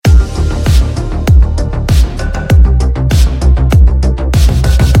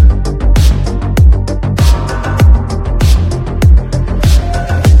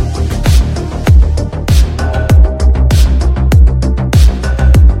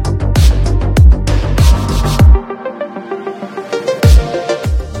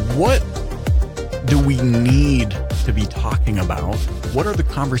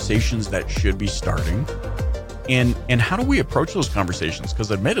conversations that should be starting? And how do we approach those conversations?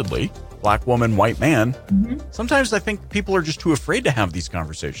 Because admittedly, black woman, white man, sometimes I think people are just too afraid to have these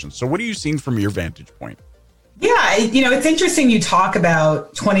conversations. So what are you seeing from your vantage point? Yeah, it's interesting you talk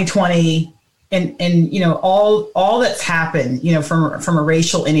about 2020 and all that's happened, from a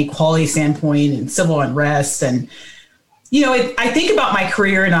racial inequality standpoint and civil unrest. And, I think about my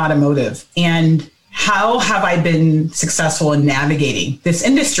career in automotive and how have I been successful in navigating this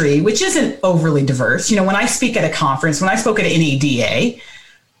industry, which isn't overly diverse. When I speak at a conference, when I spoke at NADA,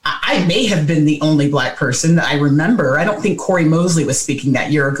 I may have been the only black person that I remember. I don't think Corey Mosley was speaking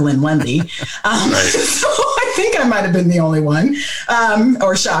that year or Glenn Lundy. So I think I might have been the only one,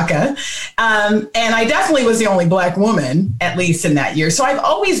 or Shaka. And I definitely was the only black woman, at least in that year. So I've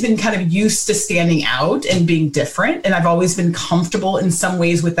always been kind of used to standing out and being different. And I've always been comfortable in some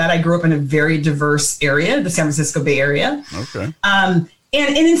ways with that. I grew up in a very diverse area, the San Francisco Bay Area. Okay. And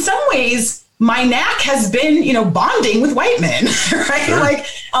in some ways, my knack has been, bonding with white men, right? Sure. Like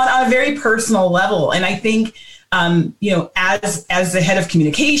on a very personal level. And I think, as the head of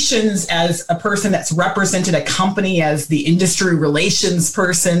communications, as a person that's represented a company as the industry relations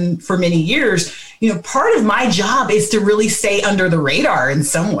person for many years, part of my job is to really stay under the radar in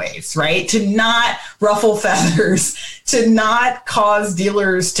some ways, right? To not ruffle feathers, to not cause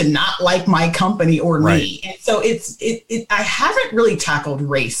dealers to not like my company or me. And so I haven't really tackled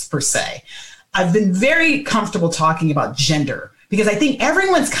race per se. I've been very comfortable talking about gender because I think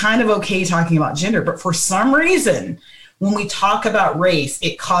everyone's kind of okay talking about gender, but for some reason, when we talk about race,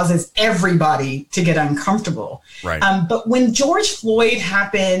 it causes everybody to get uncomfortable. Right. But when George Floyd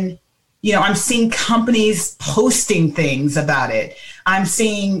happened, I'm seeing companies posting things about it. I'm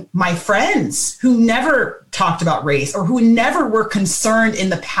seeing my friends who never talked about race or who never were concerned in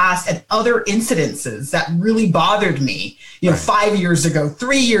the past at other incidences that really bothered me, 5 years ago,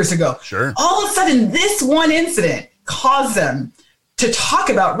 3 years ago. Sure. All of a sudden, this one incident caused them to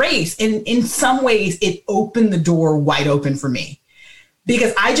talk about race. And in some ways, it opened the door wide open for me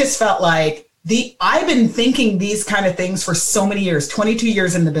because I just felt like I've been thinking these kind of things for so many years, 22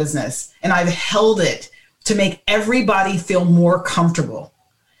 years in the business, and I've held it to make everybody feel more comfortable.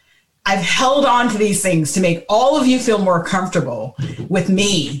 I've held on to these things to make all of you feel more comfortable with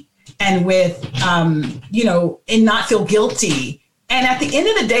me and with, and not feel guilty. And at the end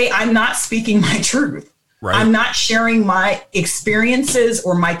of the day, I'm not speaking my truth. Right. I'm not sharing my experiences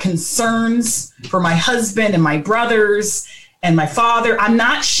or my concerns for my husband and my brothers and my father. I'm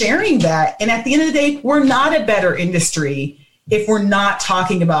not sharing that. And at the end of the day, we're not a better industry if we're not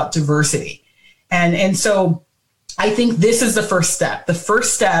talking about diversity. And so I think this is the first step. The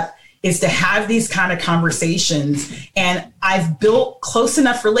first step is to have these kind of conversations. And I've built close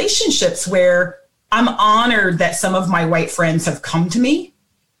enough relationships where I'm honored that some of my white friends have come to me.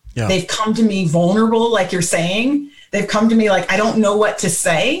 Yeah. They've come to me vulnerable, like you're saying. They've come to me like, I don't know what to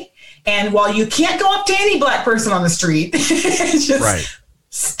say. And while you can't go up to any black person on the street,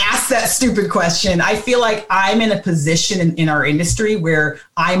 just ask that stupid question. I feel like I'm in a position in our industry where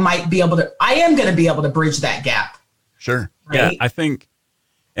I am going to be able to bridge that gap. Sure. Right? Yeah, I think,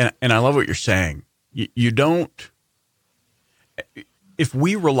 and I love what you're saying. You don't, if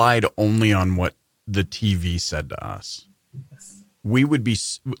we relied only on what the TV said to us, we would be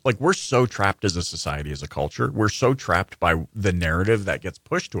like, we're so trapped as a society, as a culture. We're so trapped by the narrative that gets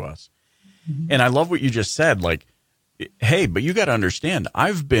pushed to us. Mm-hmm. And I love what you just said. Like, hey, but you got to understand,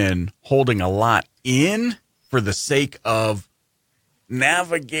 I've been holding a lot in for the sake of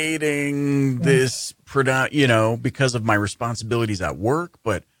navigating this, because of my responsibilities at work.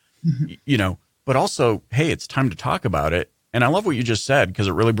 But, but also, hey, it's time to talk about it. And I love what you just said, because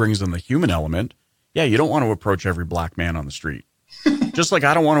it really brings in the human element. Yeah, you don't want to approach every black man on the street. Just like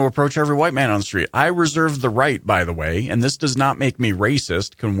I don't want to approach every white man on the street. I reserve the right, by the way, and this does not make me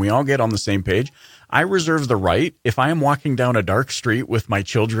racist. Can we all get on the same page? I reserve the right, if I am walking down a dark street with my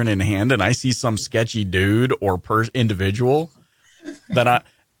children in hand and I see some sketchy dude or individual, that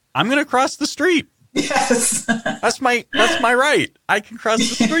I'm going to cross the street. Yes. That's my right. I can cross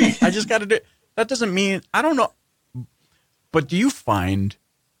the street. I just got to do it. That doesn't mean, I don't know. But do you find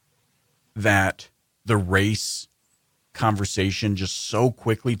that the race conversation just so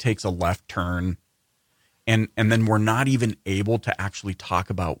quickly takes a left turn and then we're not even able to actually talk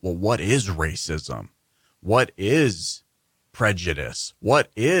about, well, what is racism? What is prejudice? What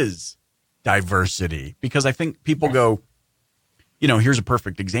is diversity? Because I think people go, here's a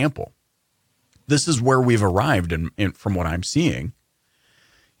perfect example. This is where we've arrived in from what I'm seeing.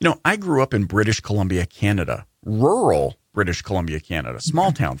 I grew up in British Columbia, Canada, rural British Columbia, Canada,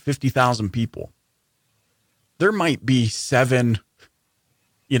 small town, 50,000 people. There might be 7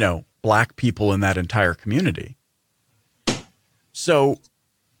 black people in that entire community. So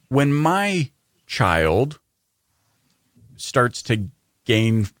when my child starts to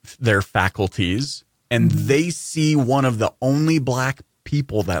gain their faculties and they see one of the only black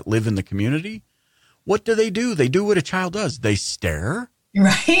people that live in the community, what do? They do what a child does. They stare.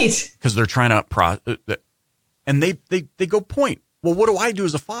 Right. Because they're trying to, and they go point. Well, what do I do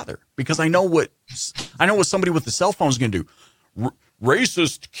as a father? Because I know what somebody with the cell phone is going to do.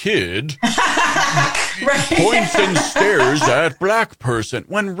 Racist kid points and stares at black person,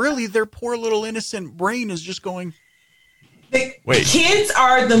 when really their poor little innocent brain is just going, wait. Kids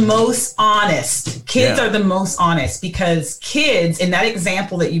are the most honest. Kids are the most honest, because kids, in that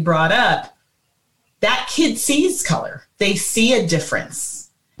example that you brought up, that kid sees color. They see a difference.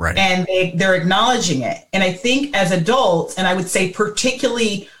 Right. And they're acknowledging it. And I think as adults, and I would say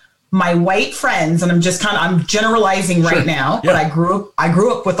particularly my white friends, and I'm generalizing right now, but I grew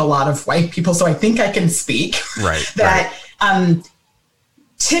up with a lot of white people, so I think I can speak. Right. That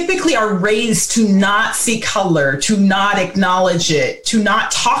typically are raised to not see color, to not acknowledge it, to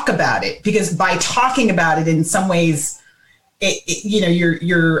not talk about it, because by talking about it in some ways, it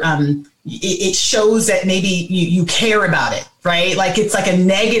shows that maybe you care about it, right? Like it's like a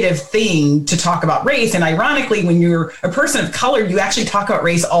negative thing to talk about race. And ironically, when you're a person of color, you actually talk about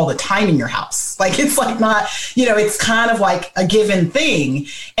race all the time in your house. Like it's like not, it's kind of like a given thing.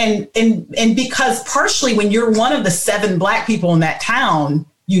 And because partially when you're one of the 7 black people in that town,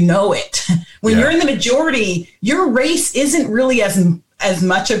 it. When you're in the majority, your race isn't really as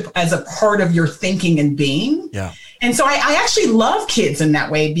much as a part of your thinking and being. Yeah. And so I actually love kids in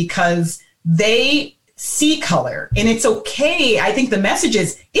that way, because they see color, and it's okay. I think the message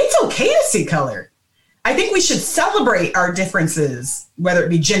is it's okay to see color. I think we should celebrate our differences, whether it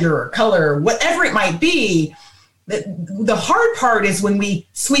be gender or color, whatever it might be. The hard part is when we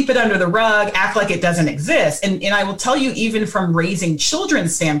sweep it under the rug, act like it doesn't exist. And I will tell you, even from raising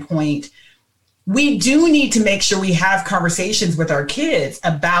children's standpoint, we do need to make sure we have conversations with our kids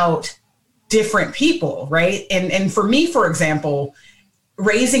about different people, right? And for me, for example,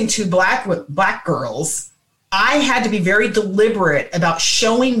 raising 2 black girls, I had to be very deliberate about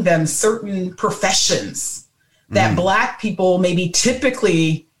showing them certain professions that black people maybe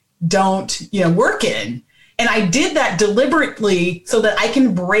typically don't, work in. And I did that deliberately so that I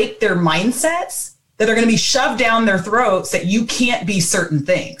can break their mindsets that are going to be shoved down their throats that you can't be certain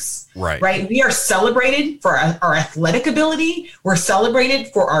things. Right. We are celebrated for our athletic ability. We're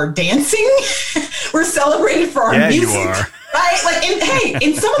celebrated for our dancing. We're celebrated for our music. You are. Right.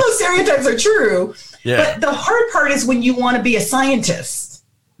 And some of those stereotypes are true. Yeah. But the hard part is when you want to be a scientist.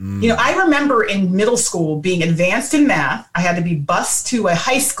 I remember in middle school being advanced in math. I had to be bused to a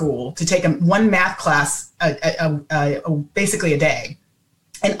high school to take one math class, basically a day.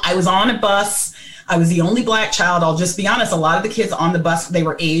 And I was on a bus. I was the only black child. I'll just be honest. A lot of the kids on the bus, they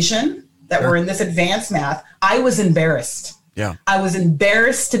were Asian that were in this advanced math. I was embarrassed. Yeah. I was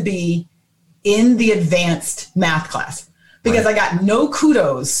embarrassed to be in the advanced math class because I got no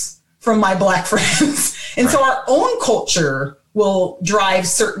kudos from my black friends. And so our own culture will drive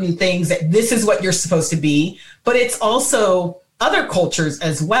certain things that this is what you're supposed to be, but it's also other cultures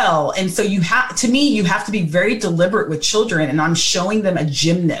as well. And so you have to be very deliberate with children. And I'm showing them a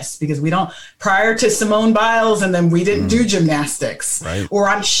gymnast because prior to Simone Biles, and then we didn't do gymnastics, or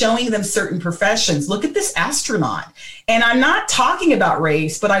I'm showing them certain professions. Look at this astronaut. And I'm not talking about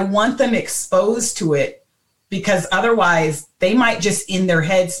race, but I want them exposed to it because otherwise they might just in their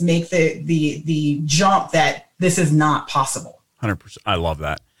heads make the jump that this is not possible. 100%. I love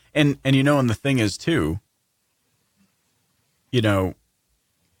that. And and the thing is too,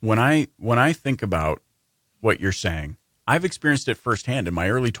 when I think about what you're saying, I've experienced it firsthand in my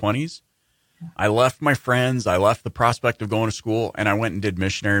early 20s. I left my friends. I left the prospect of going to school, and I went and did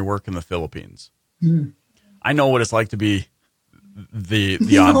missionary work in the Philippines. I know what it's like to be the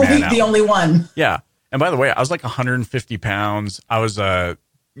odd man out. The only one. Yeah. And by the way, I was like 150 pounds. I was a,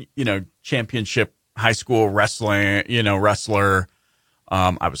 championship high school wrestler.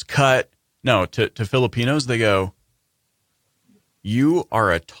 I was cut. No, to Filipinos, they go, "You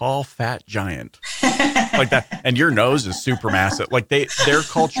are a tall, fat giant," like that, and your nose is super massive. Like their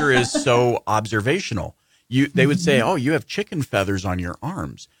culture is so observational. They would say, "Oh, you have chicken feathers on your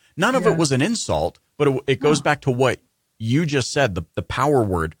arms." None of it was an insult, but it goes back to what you just said, the power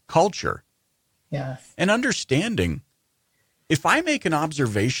word, culture. Yes. And understanding, if I make an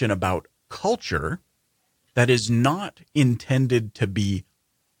observation about culture that is not intended to be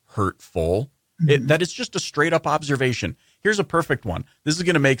hurtful, that it's just a straight up observation. Here's a perfect one. This is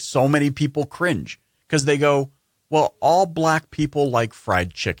going to make so many people cringe because they go, well, all black people like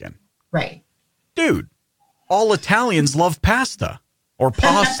fried chicken. Right. Dude, all Italians love pasta, or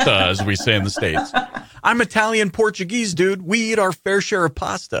pasta, as we say in the States. I'm Italian Portuguese, dude. We eat our fair share of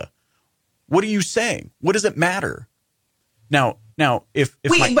pasta. What are you saying? What does it matter? Now, if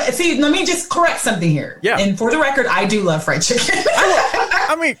but see, let me just correct something here. Yeah. And for the record, I do love fried chicken.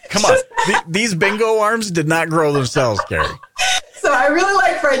 I mean, come on. These bingo arms did not grow themselves, Kerri. So I really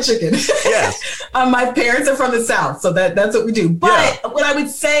like fried chicken. Yes. My parents are from the South, so that's what we do. But what I would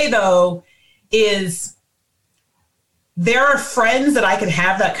say, though, is there are friends that I can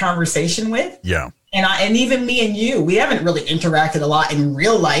have that conversation with. Yeah. And even me and you, we haven't really interacted a lot in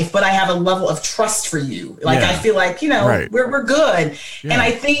real life, but I have a level of trust for you. Like, I feel like, right. we're good. Yeah. And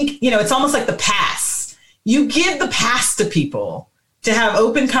I think, it's almost like the pass. You give the pass to people to have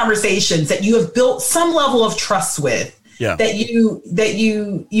open conversations that you have built some level of trust with, that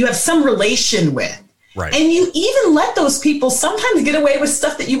you have some relation with. Right. And you even let those people sometimes get away with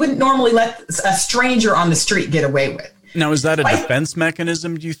stuff that you wouldn't normally let a stranger on the street get away with. Now, is that a defense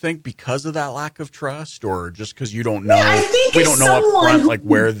mechanism, do you think, because of that lack of trust, or just because you don't know? Yeah, I think we don't know up front, like,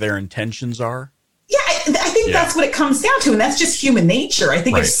 where their intentions are? Yeah, I think that's what it comes down to, and that's just human nature. I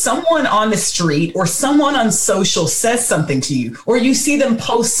think if someone on the street or someone on social says something to you, or you see them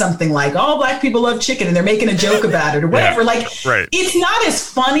post something like, all black people love chicken, and they're making a joke about it or whatever, it's not as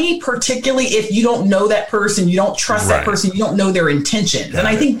funny, particularly if you don't know that person, you don't trust that person, you don't know their intentions. And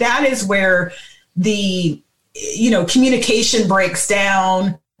I think that is where the communication breaks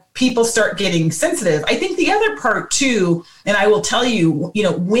down, people start getting sensitive. I think the other part too, and I will tell you,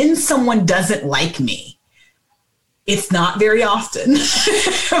 when someone doesn't like me, it's not very often,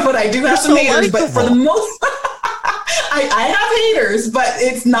 but I do have some haters, but for the most I have haters, but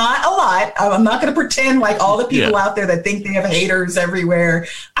it's not a lot. I'm not going to pretend like all the people out there that think they have haters everywhere.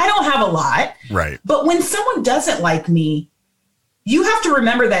 I don't have a lot. Right. But when someone doesn't like me, you have to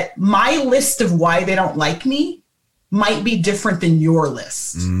remember that my list of why they don't like me might be different than your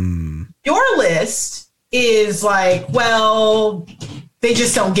list. Your list is like, well, they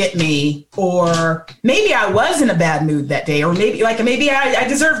just don't get me, or maybe I was in a bad mood that day, or maybe I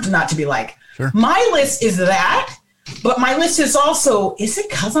deserved not to be liked. Sure. My list is that, but my list is also, is it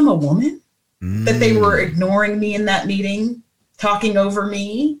because I'm a woman that they were ignoring me in that meeting, talking over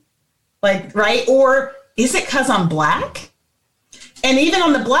me? Like, right? Or is it because I'm black? And even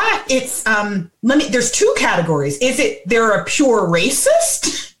on the black, it's, there's two categories. Is it they're a pure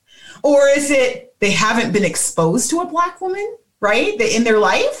racist, or is it they haven't been exposed to a black woman, right? In their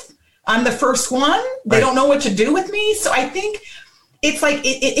life. I'm the first one. They don't know what to do with me. So I think it's like, and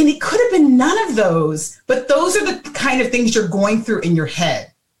it could have been none of those, but those are the kind of things you're going through in your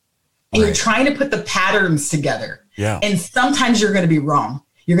head. And you're trying to put the patterns together. Yeah. And sometimes you're going to be wrong.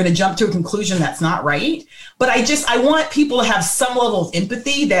 You're going to jump to a conclusion that's not right. But I want people to have some level of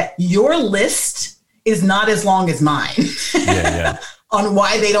empathy that your list is not as long as mine on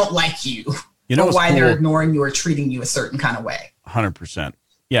why they don't like you, or why they're ignoring you or treating you a certain kind of way. 100%.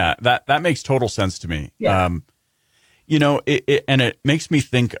 Yeah, that makes total sense to me. Yeah. And it makes me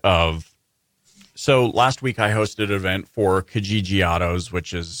think of, so last week I hosted an event for Kijiji Autos,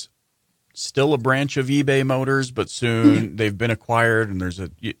 which is still a branch of eBay Motors, but soon they've been acquired,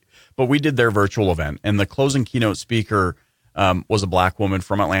 and but we did their virtual event, and the closing keynote speaker was a black woman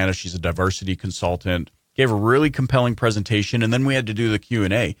from Atlanta. She's a diversity consultant, gave a really compelling presentation, and then we had to do the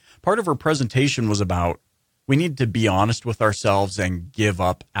Q&A. Part of her presentation was about, we need to be honest with ourselves and give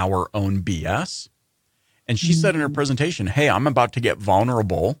up our own BS. And she said in her presentation, hey, I'm about to get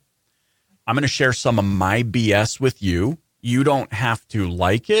vulnerable. I'm going to share some of my BS with you. You don't have to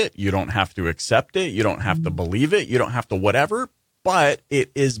like it. You don't have to accept it. You don't have to believe it. You don't have to whatever, but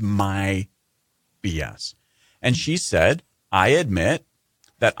it is my BS. And she said, I admit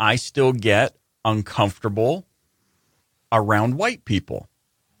that I still get uncomfortable around white people.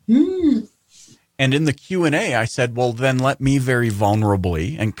 And in the Q&A, I said, well, then let me very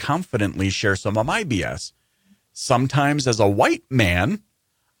vulnerably and confidently share some of my BS. Sometimes as a white man,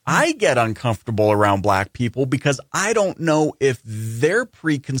 I get uncomfortable around black people because I don't know if their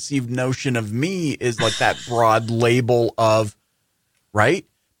preconceived notion of me is like that broad label of, right?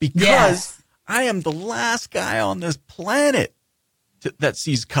 Because I am the last guy on this planet that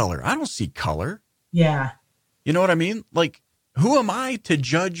sees color. I don't see color. Yeah. You know what I mean? Like, who am I to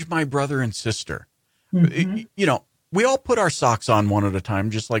judge my brother and sister? You know, we all put our socks on one at a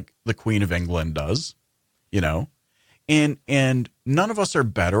time, just like the Queen of England does, you know? And none of us are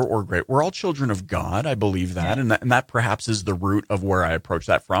better or great. We're all children of God. I believe that. And that perhaps is the root of where I approach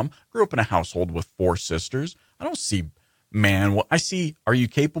that from. Grew up in a household with 4 sisters. I don't see man, I see, are you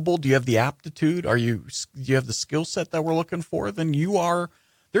capable? Do you have the aptitude? Do you have the skill set that we're looking for? Then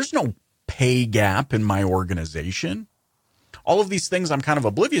there's no pay gap in my organization. All of these things I'm kind of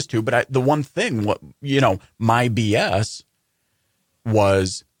oblivious to, but the one thing, my BS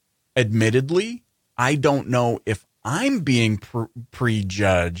was, admittedly, I don't know if I'm being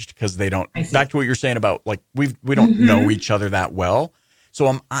prejudged because they don't, back to what you're saying about like, we don't know each other that well. So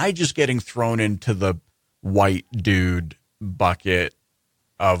am I just getting thrown into the white dude bucket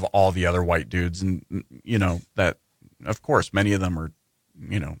of all the other white dudes? And, that, of course, many of them are,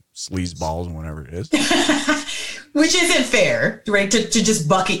 sleazeballs and whatever it is. Which isn't fair, right? To just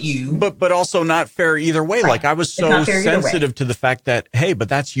bucket you. But also not fair either way. Right. Like I was so sensitive to the fact that, hey, but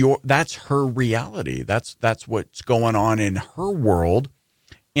that's her reality. That's what's going on in her world.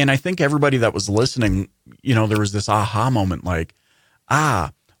 And I think everybody that was listening, there was this aha moment like,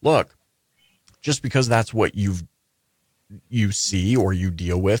 look, just because that's what you see or you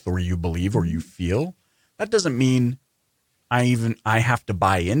deal with or you believe or you feel, that doesn't mean I have to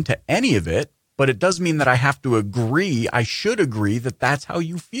buy into any of it. But it does mean that I have to agree. I should agree that that's how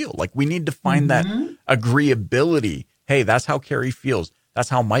you feel. Like we need to find that agreeability. Hey, that's how Kerri feels. That's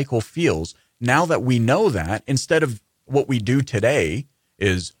how Michael feels. Now that we know that, instead of what we do today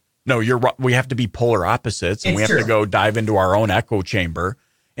is, no, we have to be polar opposites and we have to go dive into our own echo chamber.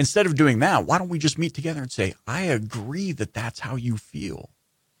 Instead of doing that, why don't we just meet together and say, I agree that that's how you feel.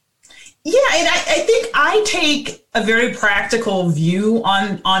 Yeah, and I think I take a very practical view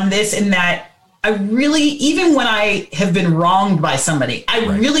on this in that I really, even when I have been wronged by somebody, I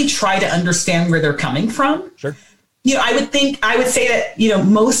really try to understand where they're coming from. Sure. I would say that,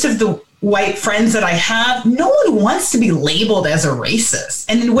 most of the white friends that I have, no one wants to be labeled as a racist.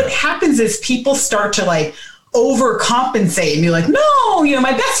 And then what happens is people start to like overcompensate and be like, no,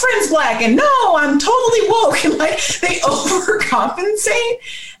 my best friend's Black and no, I'm totally woke. And like they overcompensate.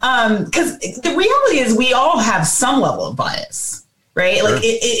 Because the reality is we all have some level of bias. Right. Sure. Like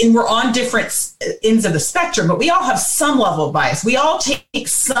and we're on different ends of the spectrum, but we all have some level of bias. We all take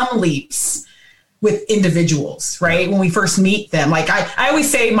some leaps with individuals. Right. When we first meet them, like I always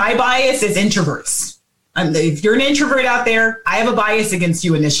say my bias is introverts. If you're an introvert out there, I have a bias against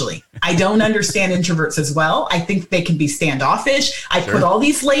you initially. I don't understand introverts as well. I think they can be standoffish. I put all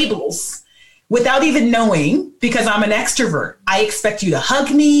these labels without even knowing because I'm an extrovert. I expect you to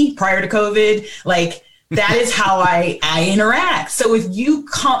hug me prior to COVID. Like, that is how I interact. So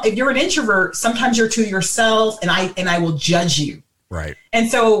if you're an introvert, sometimes you're to yourself and I will judge you. Right. And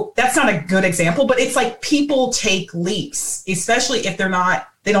so that's not a good example, but it's like people take leaps, especially if they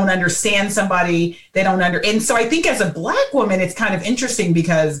don't understand somebody, and so I think as a Black woman, it's kind of interesting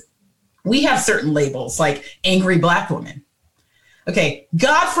because we have certain labels like angry Black woman. Okay,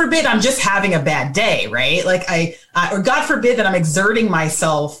 God forbid I'm just having a bad day, right? Like or God forbid that I'm exerting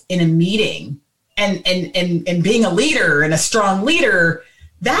myself in a meeting and being a leader and a strong leader,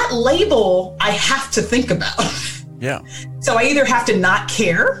 that label I have to think about. Yeah. So I either have to not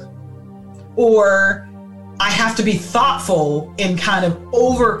care or I have to be thoughtful in kind of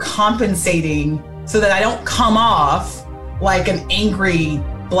overcompensating so that I don't come off like an angry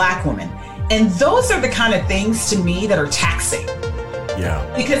Black woman. And those are the kind of things to me that are taxing. Yeah.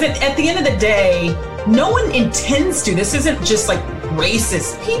 Because at the end of the day, no one intends to. This isn't just like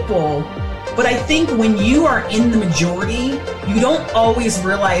racist people. But I think when you are in the majority, you don't always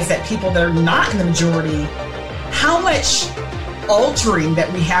realize that people that are not in the majority, how much altering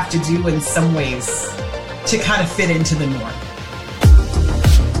that we have to do in some ways to kind of fit into the norm.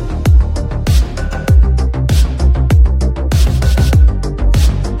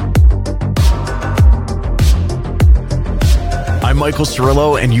 I'm Michael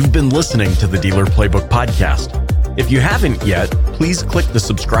Cirillo, and you've been listening to the Dealer Playbook Podcast. If you haven't yet, please click the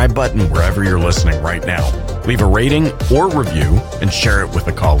subscribe button wherever you're listening right now. Leave a rating or review and share it with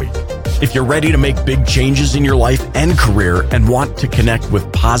a colleague. If you're ready to make big changes in your life and career and want to connect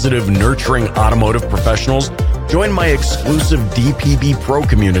with positive, nurturing automotive professionals, join my exclusive DPB Pro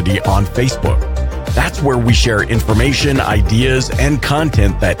community on Facebook. That's where we share information, ideas, and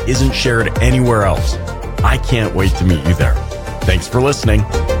content that isn't shared anywhere else. I can't wait to meet you there. Thanks for listening.